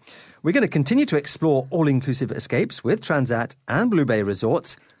course. We're going to continue to explore all-inclusive escapes with Transat and BlueBay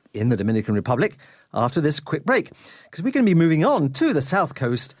resorts in the Dominican Republic after this quick break, because we're going to be moving on to the south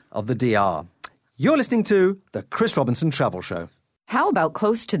coast of the DR. You're listening to the Chris Robinson Travel Show. How about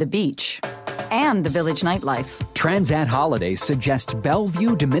close to the beach and the village nightlife? Transat Holidays suggests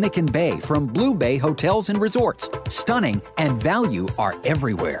Bellevue, Dominican Bay from BlueBay Hotels and Resorts. Stunning and value are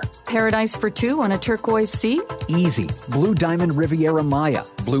everywhere. Paradise for two on a turquoise sea? Easy. Blue Diamond Riviera Maya.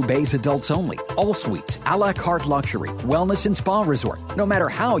 BlueBay's adults only. All suites, a la carte luxury, wellness and spa resort. No matter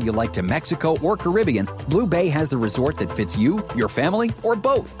how you like to Mexico or Caribbean, BlueBay has the resort that fits you, your family, or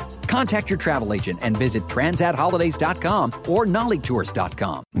both. Contact your travel agent and visit transatholidays.com or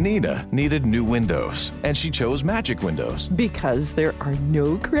nollytours.com. Nina needed new windows, and she chose Magic Windows. Because there are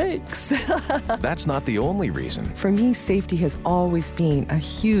no cracks. That's not the only reason. For me, safety has always been a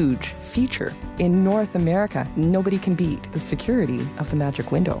huge feature. In North America, nobody can beat the security of the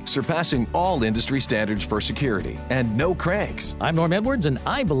Magic Window. Surpassing all industry standards for security and no cranks. I'm Norm Edwards, and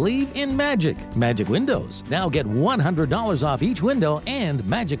I believe in Magic. Magic Windows. Now get $100 off each window, and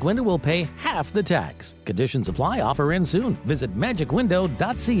Magic Window will pay half the tax. Conditions apply. Offer ends soon. Visit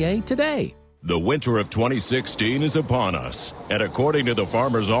magicwindow.ca today. The winter of 2016 is upon us, and according to the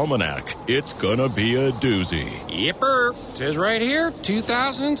Farmer's Almanac, it's gonna be a doozy. Yipper, says right here,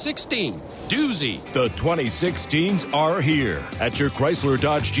 2016. Doozy. The 2016s are here. At your Chrysler,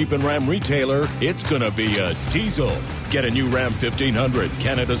 Dodge, Jeep, and Ram retailer, it's gonna be a diesel. Get a new Ram 1500,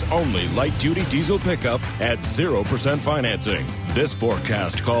 Canada's only light-duty diesel pickup at 0% financing. This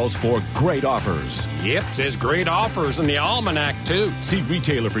forecast calls for great offers. Yep, says great offers in the Almanac, too. See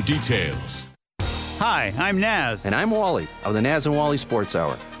retailer for details. Hi, I'm Naz. And I'm Wally of the Naz and Wally Sports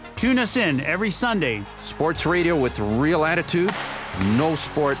Hour. Tune us in every Sunday. Sports radio with real attitude, no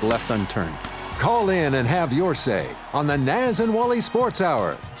sport left unturned. Call in and have your say on the Naz and Wally Sports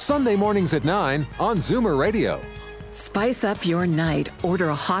Hour, Sunday mornings at 9 on Zoomer Radio. Spice up your night. Order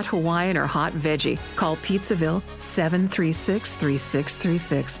a hot Hawaiian or hot veggie. Call Pizzaville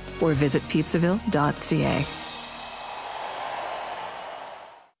 736-3636 or visit pizzaville.ca.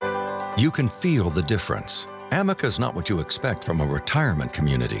 You can feel the difference. Amica's not what you expect from a retirement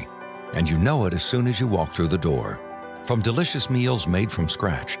community, and you know it as soon as you walk through the door. From delicious meals made from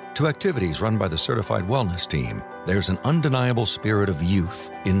scratch to activities run by the certified wellness team, there's an undeniable spirit of youth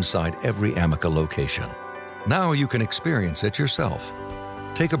inside every Amica location. Now you can experience it yourself.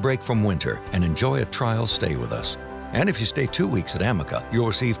 Take a break from winter and enjoy a trial stay with us. And if you stay 2 weeks at Amica, you'll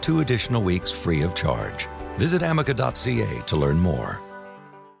receive 2 additional weeks free of charge. Visit amica.ca to learn more.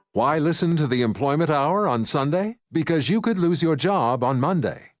 Why listen to the Employment Hour on Sunday? Because you could lose your job on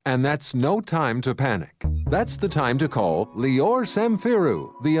Monday. And that's no time to panic. That's the time to call Lior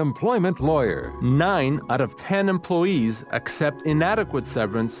Samfiru, the employment lawyer. 9 out of 10 employees accept inadequate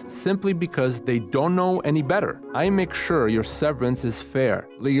severance simply because they don't know any better. I make sure your severance is fair.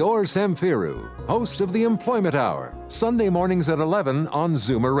 Lior Samfiru, host of the Employment Hour, Sunday mornings at 11 on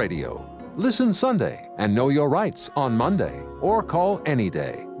Zoomer Radio. Listen Sunday and know your rights on Monday. Or call any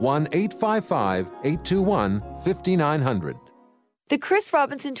day, 1-855-821-5900. The Chris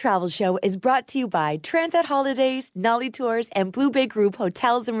Robinson Travel Show is brought to you by Transat Holidays, Nolly Tours, and BlueBay Group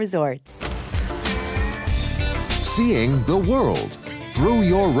Hotels and Resorts. Seeing the world through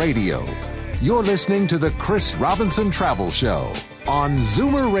your radio. You're listening to the Chris Robinson Travel Show on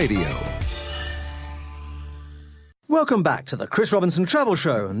Zoomer Radio. Welcome back to the Chris Robinson Travel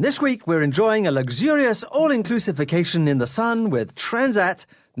Show. And this week we're enjoying a luxurious all-inclusive vacation in the sun with Transat,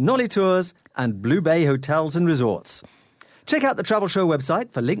 Nolly Tours, and BlueBay Hotels and Resorts. Check out the Travel Show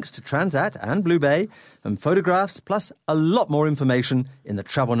website for links to Transat and BlueBay and photographs, plus a lot more information in the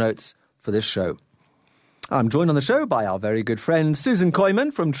travel notes for this show. I'm joined on the show by our very good friend Susan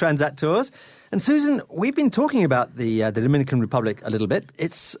Koyman from Transat Tours. And Susan, we've been talking about the Dominican Republic a little bit.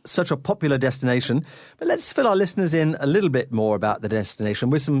 It's such a popular destination, but let's fill our listeners in a little bit more about the destination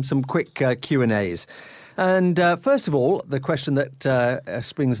with some quick Q&As. And first of all, the question that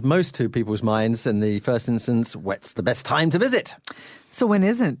springs most to people's minds in the first instance, what's the best time to visit? So when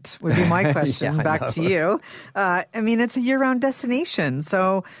isn't, would be my question. Yeah, back to you. I mean, it's a year-round destination.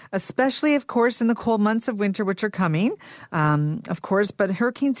 So especially, of course, in the cold months of winter, which are coming, of course. But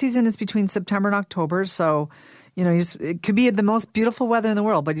hurricane season is between September and October. So, you know, it could be the most beautiful weather in the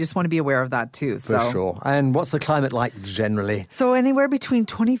world, but you just want to be aware of that too. For sure. And what's the climate like generally? So anywhere between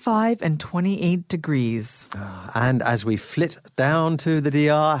 25 and 28 degrees. And as we flit down to the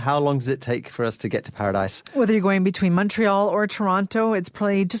DR, how long does it take for us to get to paradise? Whether you're going between Montreal or Toronto, it's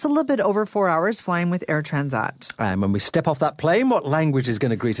probably just a little bit over 4 hours flying with Air Transat. And when we step off that plane, what language is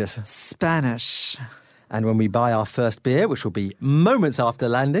going to greet us? Spanish. And when we buy our first beer, which will be moments after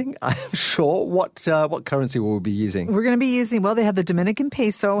landing, I'm sure, what currency will we be using? We're going to be using, well, they have the Dominican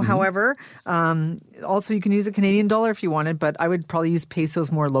peso. Mm-hmm. However, also you can use a Canadian dollar if you wanted, but I would probably use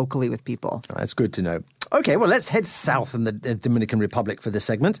pesos more locally with people. That's good to know. Okay, well, let's head south in the Dominican Republic for this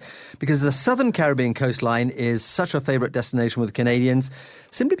segment, because the southern Caribbean coastline is such a favorite destination with Canadians,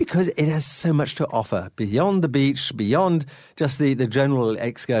 simply because it has so much to offer beyond the beach, beyond just the general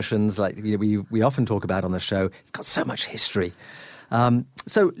excursions like we often talk about on the show. It's got so much history.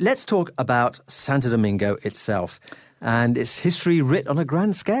 So let's talk about Santo Domingo itself. And its history writ on a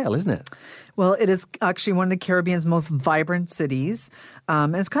grand scale, isn't it? Well, it is actually one of the Caribbean's most vibrant cities.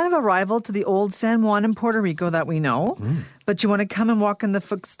 And it's kind of a rival to the old San Juan in Puerto Rico that we know. But you want to come and walk in the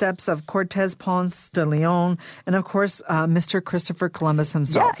footsteps of Cortez Ponce de Leon and, of course, Mr. Christopher Columbus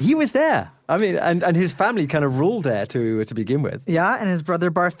himself. Yeah, he was there. I mean, and his family kind of ruled there to begin with. Yeah, and his brother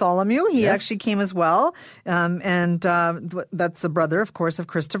Bartholomew, he actually came as well. And that's a brother, of course, of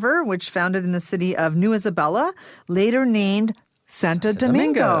Christopher, which founded in the city of New Isabella, later named Santo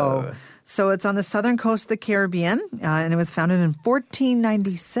Domingo. So it's on the southern coast of the Caribbean, and it was founded in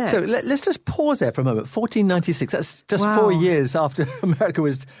 1496. So let's just pause there for a moment. 1496, that's just 4 years after America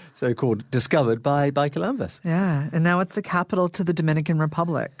was so-called discovered by Columbus. Yeah, and now it's the capital to the Dominican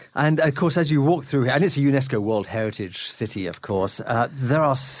Republic. And, of course, as you walk through here, and it's a UNESCO World Heritage City, of course, there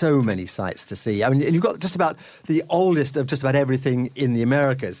are so many sights to see. I mean, you've got just about the oldest of just about everything in the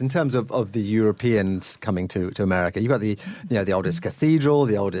Americas in terms of the Europeans coming to America. You've got the oldest cathedral,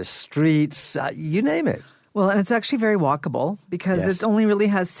 the oldest street, you name it. Well, and it's actually very walkable because it only really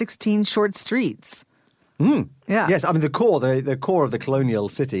has 16 short streets. Yeah. Yes, I mean the core of the Colonial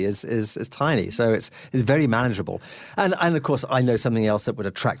City is tiny, so it's very manageable. And of course, I know something else that would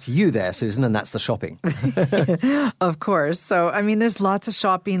attract you there, Susan, and that's the shopping. Of course. So, I mean, there's lots of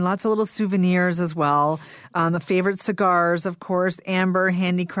shopping, lots of little souvenirs as well. The favorite cigars, of course, amber,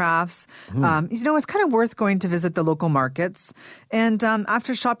 handicrafts. It's kind of worth going to visit the local markets. And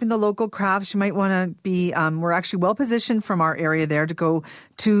after shopping the local crafts, you might want to be, we're actually well positioned from our area there to go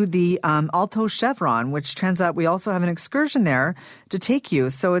to the Alto Chevron, which Transat we also have an excursion there to take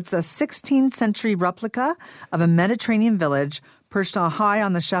you. So it's a 16th century replica of a Mediterranean village perched high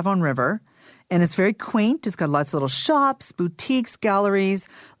on the Chavon River. And it's very quaint. It's got lots of little shops, boutiques, galleries,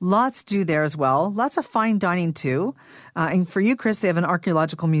 lots to do there as well. Lots of fine dining too. And for you, Chris, they have an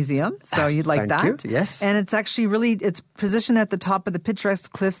archaeological museum. So you'd like that. Thank you. Yes. And it's actually it's positioned at the top of the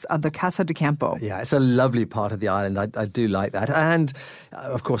picturesque cliffs of the Casa de Campo. Yeah, it's a lovely part of the island. I do like that. And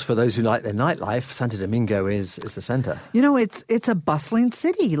of course, for those who like their nightlife, Santo Domingo is the center. You know, it's a bustling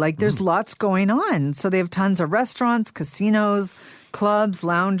city. Like there's lots going on. So they have tons of restaurants, casinos, clubs,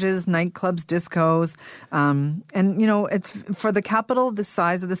 lounges, nightclubs, discos. And, you know, it's for the capital, the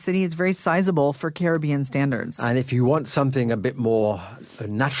size of the city is very sizable for Caribbean standards. And if you want something a bit more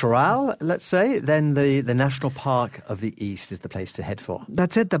natural, let's say, then the National Park of the East is the place to head for.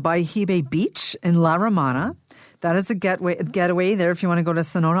 That's it, the Baijibe Beach in La Romana. That is a getaway there if you want to go to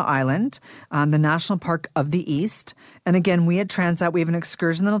Sonoma Island, the National Park of the East. And again, we at Transat, we have an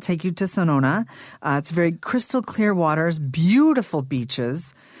excursion that'll take you to Sonoma. It's very crystal clear waters, beautiful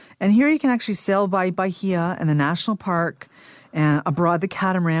beaches. And here you can actually sail by Bahia and the National Park, and aboard the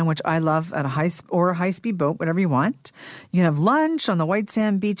catamaran, which I love, at a high-speed boat, whatever you want. You can have lunch on the white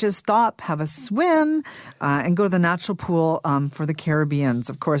sand beaches, stop, have a swim, and go to the natural pool for the Caribbeans.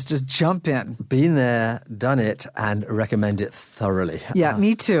 Of course, just jump in. Been there, done it, and recommend it thoroughly. Yeah,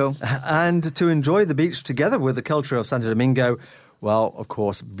 me too. And to enjoy the beach together with the culture of Santo Domingo, well, of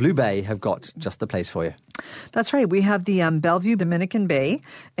course, BlueBay have got just the place for you. That's right. We have the Bellevue Dominican Bay,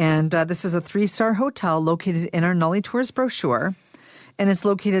 and this is a 3-star hotel located in our Nolly Tours brochure. And it's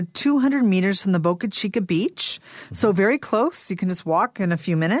located 200 meters from the Boca Chica Beach. So very close. You can just walk in a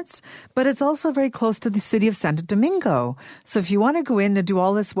few minutes. But it's also very close to the city of Santo Domingo. So if you want to go in to do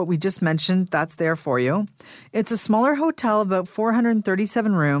all this, what we just mentioned, that's there for you. It's a smaller hotel, about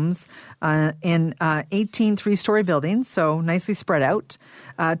 437 rooms in 18 3-story buildings. So nicely spread out.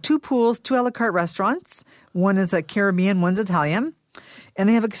 2 pools, 2 a la carte restaurants. One is a Caribbean, one's Italian. And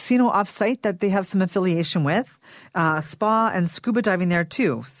they have a casino off-site that they have some affiliation with. Spa and scuba diving there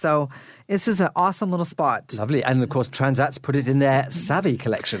too. So this is an awesome little spot. Lovely. And of course, Transat's put it in their Savvy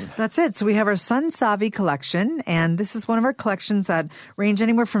collection. That's it. So we have our Sun Savvy collection. And this is one of our collections that range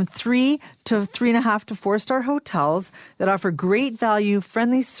anywhere from 3 to 3.5 to 4-star hotels that offer great value,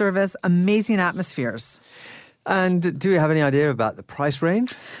 friendly service, amazing atmospheres. And do you have any idea about the price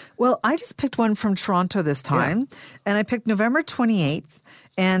range? Well, I just picked one from Toronto this time, and I picked November 28th,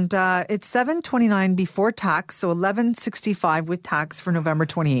 and it's $729 before tax, so $1,165 with tax for November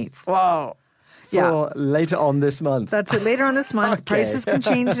 28th. Wow. For later on this month. That's it, later on this month. Okay. Prices can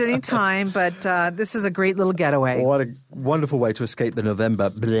change at any time, but this is a great little getaway. What a wonderful way to escape the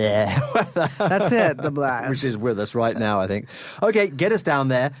November bleh. That's it, the blast. Which is with us right now, I think. Okay, get us down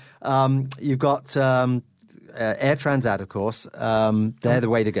there. You've got Air Transat, of course. They're the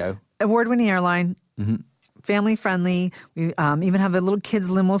way to go. Award-winning airline. Mm-hmm. Family friendly. We even have a little kids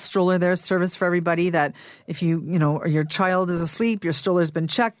limo stroller there, service for everybody, that if or your child is asleep, your stroller's been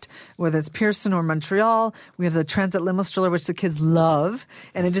checked, whether it's Pearson or Montreal. We have the Transat limo stroller, which the kids love,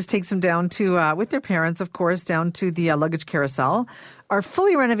 and it just takes them down to, with their parents, of course, down to the luggage carousel. Our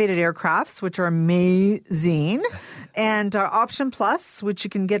fully renovated aircrafts, which are amazing, and our Option Plus, which you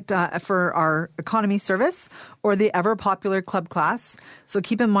can get for our economy service, or the ever-popular Club Class. So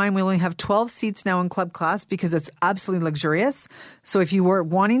keep in mind, we only have 12 seats now in Club Class because it's absolutely luxurious. So if you were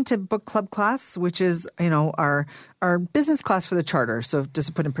wanting to book Club Class, which is, our business class for the charter. So just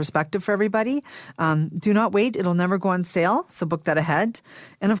to put in perspective for everybody, do not wait. It'll never go on sale. So book that ahead.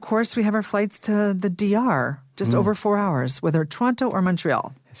 And of course, we have our flights to the DR, just over 4 hours, whether Toronto or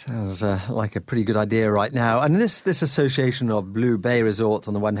Montreal. It sounds like a pretty good idea right now. And this association of BlueBay Resorts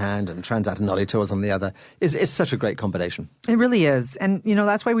on the one hand and Transat and Nolly Tours on the other is such a great combination. It really is. And,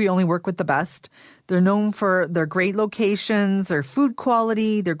 that's why we only work with the best. They're known for their great locations, their food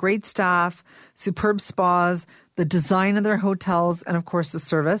quality, their great staff, superb spas, the design of their hotels, and, of course, the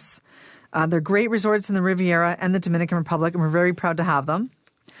service. They're great resorts in the Riviera and the Dominican Republic, and we're very proud to have them.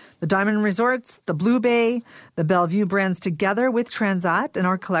 The Diamond Resorts, the BlueBay, the Bellevue brands together with Transat in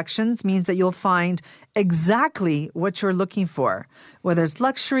our collections means that you'll find exactly what you're looking for, whether it's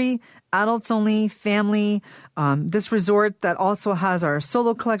luxury, adults only, family, this resort that also has our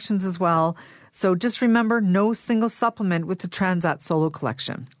solo collections as well. So just remember, no single supplement with the Transat Solo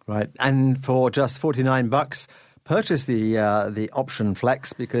Collection. Right. And for just $49, purchase the Option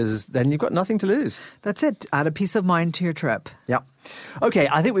Flex, because then you've got nothing to lose. That's it. Add a peace of mind to your trip. Yep. Okay,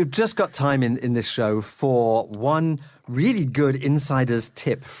 I think we've just got time in this show for one really good insider's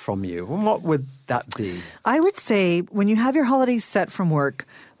tip from you. What would that be? I would say when you have your holidays set from work,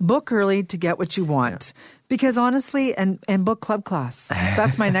 book early to get what you want. Yeah. Because honestly, and book club class.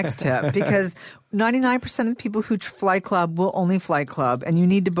 That's my next tip. Because 99% of the people who fly club will only fly club, and you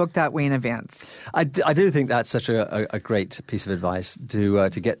need to book that way in advance. I do think that's such a great piece of advice to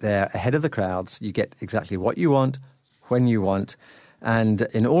get there ahead of the crowds. You get exactly what you want, when you want. And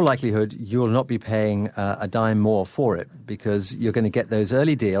in all likelihood, you'll not be paying a dime more for it because you're going to get those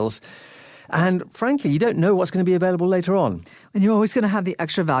early deals. And frankly, you don't know what's going to be available later on. And you're always going to have the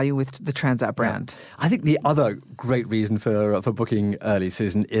extra value with the Transat brand. Yeah. I think the other great reason for booking early,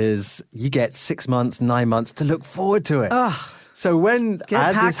 Susan, is you get 6 months, 9 months to look forward to it. Oh. So when, as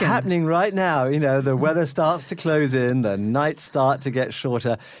packing. is happening right now, the weather starts to close in, the nights start to get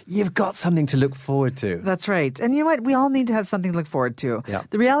shorter, you've got something to look forward to. That's right. And you know what? We all need to have something to look forward to. Yeah.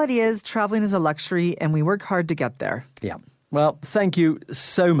 The reality is traveling is a luxury and we work hard to get there. Yeah. Well, thank you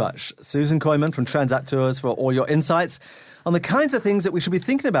so much, Susan Koyman from Transat Tours, for all your insights on the kinds of things that we should be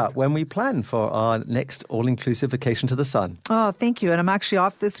thinking about when we plan for our next all-inclusive vacation to the sun. Oh, thank you. And I'm actually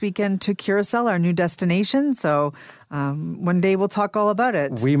off this weekend to Curacao, our new destination. So one day we'll talk all about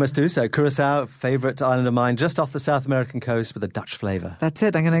it. We must do so. Curacao, favourite island of mine, just off the South American coast with a Dutch flavour. That's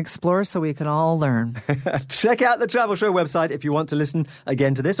it. I'm going to explore so we can all learn. Check out the Travel Show website if you want to listen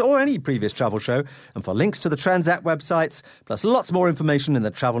again to this or any previous travel show. And for links to the Transat websites, plus lots more information in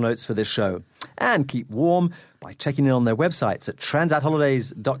the travel notes for this show. And keep warm by checking in on their websites at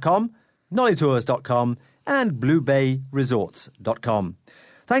transatholidays.com, nollytours.com and bluebayresorts.com.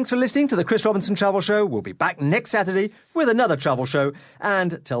 Thanks for listening to the Chris Robinson Travel Show. We'll be back next Saturday with another travel show.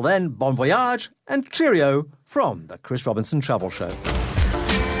 And till then, bon voyage and cheerio from the Chris Robinson Travel Show.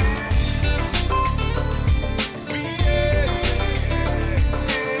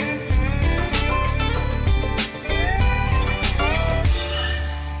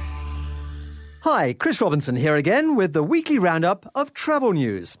 Hi, Chris Robinson here again with the weekly roundup of travel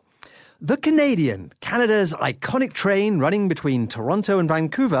news. The Canadian, Canada's iconic train running between Toronto and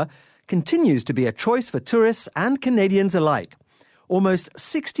Vancouver, continues to be a choice for tourists and Canadians alike. Almost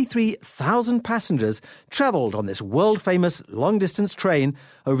 63,000 passengers travelled on this world-famous long-distance train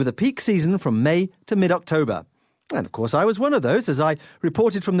over the peak season from May to mid-October. And of course I was one of those as I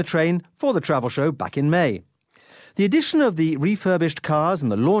reported from the train for the travel show back in May. The addition of the refurbished cars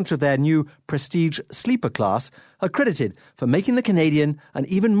and the launch of their new Prestige Sleeper class are credited for making the Canadian an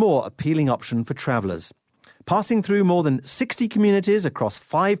even more appealing option for travellers. Passing through more than 60 communities across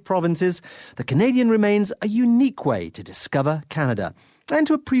 5 provinces, the Canadian remains a unique way to discover Canada and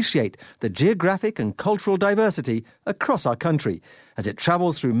to appreciate the geographic and cultural diversity across our country as it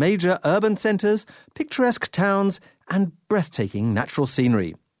travels through major urban centres, picturesque towns and breathtaking natural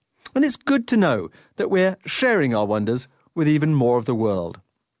scenery. And it's good to know that we're sharing our wonders with even more of the world.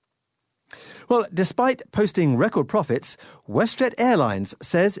 Well, despite posting record profits, WestJet Airlines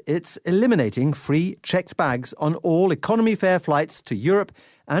says it's eliminating free checked bags on all economy fare flights to Europe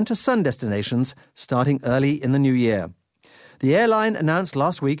and to sun destinations starting early in the new year. The airline announced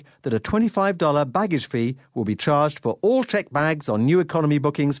last week that a $25 baggage fee will be charged for all checked bags on new economy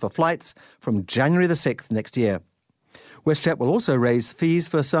bookings for flights from January the 6th next year. WestJet will also raise fees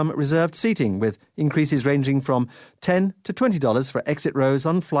for some reserved seating, with increases ranging from $10 to $20 for exit rows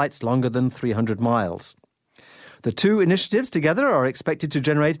on flights longer than 300 miles. The two initiatives together are expected to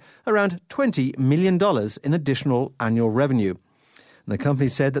generate around $20 million in additional annual revenue. The company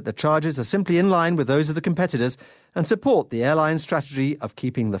said that the charges are simply in line with those of the competitors and support the airline's strategy of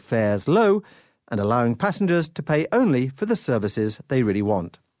keeping the fares low and allowing passengers to pay only for the services they really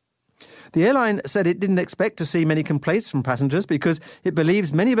want. The airline said it didn't expect to see many complaints from passengers because it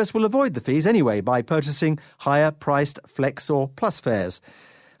believes many of us will avoid the fees anyway by purchasing higher-priced Flex or Plus fares.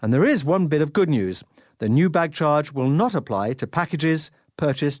 And there is one bit of good news. The new bag charge will not apply to packages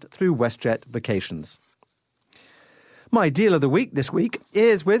purchased through WestJet Vacations. My deal of the week this week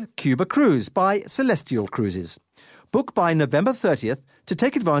is with Cuba Cruise by Celestial Cruises. Book by November 30th to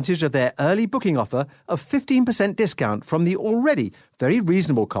take advantage of their early booking offer of 15% discount from the already very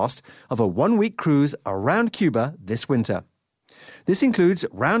reasonable cost of a one-week cruise around Cuba this winter. This includes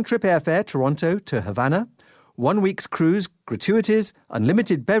round-trip airfare Toronto to Havana, 1 week's cruise, gratuities,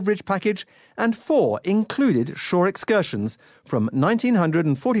 unlimited beverage package, and 4 included shore excursions from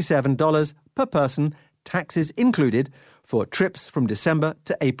 $1,947 per person, taxes included, for trips from December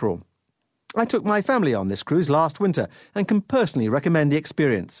to April. I took my family on this cruise last winter and can personally recommend the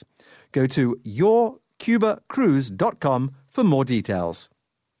experience. Go to yourcubacruise.com for more details.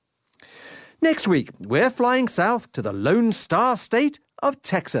 Next week, we're flying south to the Lone Star State of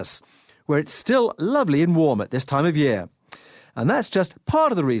Texas, where it's still lovely and warm at this time of year. And that's just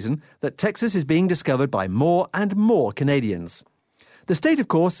part of the reason that Texas is being discovered by more and more Canadians. The state, of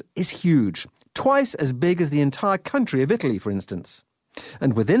course, is huge, twice as big as the entire country of Italy, for instance.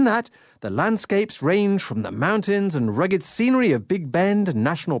 And within that, the landscapes range from the mountains and rugged scenery of Big Bend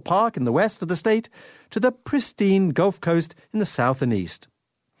National Park in the west of the state to the pristine Gulf Coast in the south and east.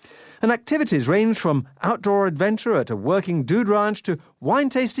 And activities range from outdoor adventure at a working dude ranch to wine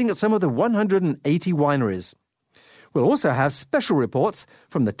tasting at some of the 180 wineries. We'll also have special reports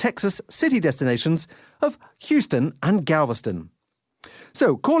from the Texas city destinations of Houston and Galveston.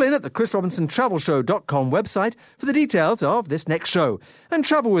 So call in at the chrisrobinsontravelshow.com website for the details of this next show and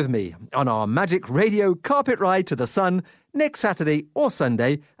travel with me on our Magic Radio carpet ride to the sun next Saturday or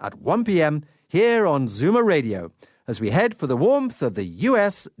Sunday at 1 p.m. here on Zoomer Radio as we head for the warmth of the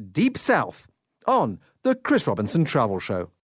U.S. Deep South on the Chris Robinson Travel Show.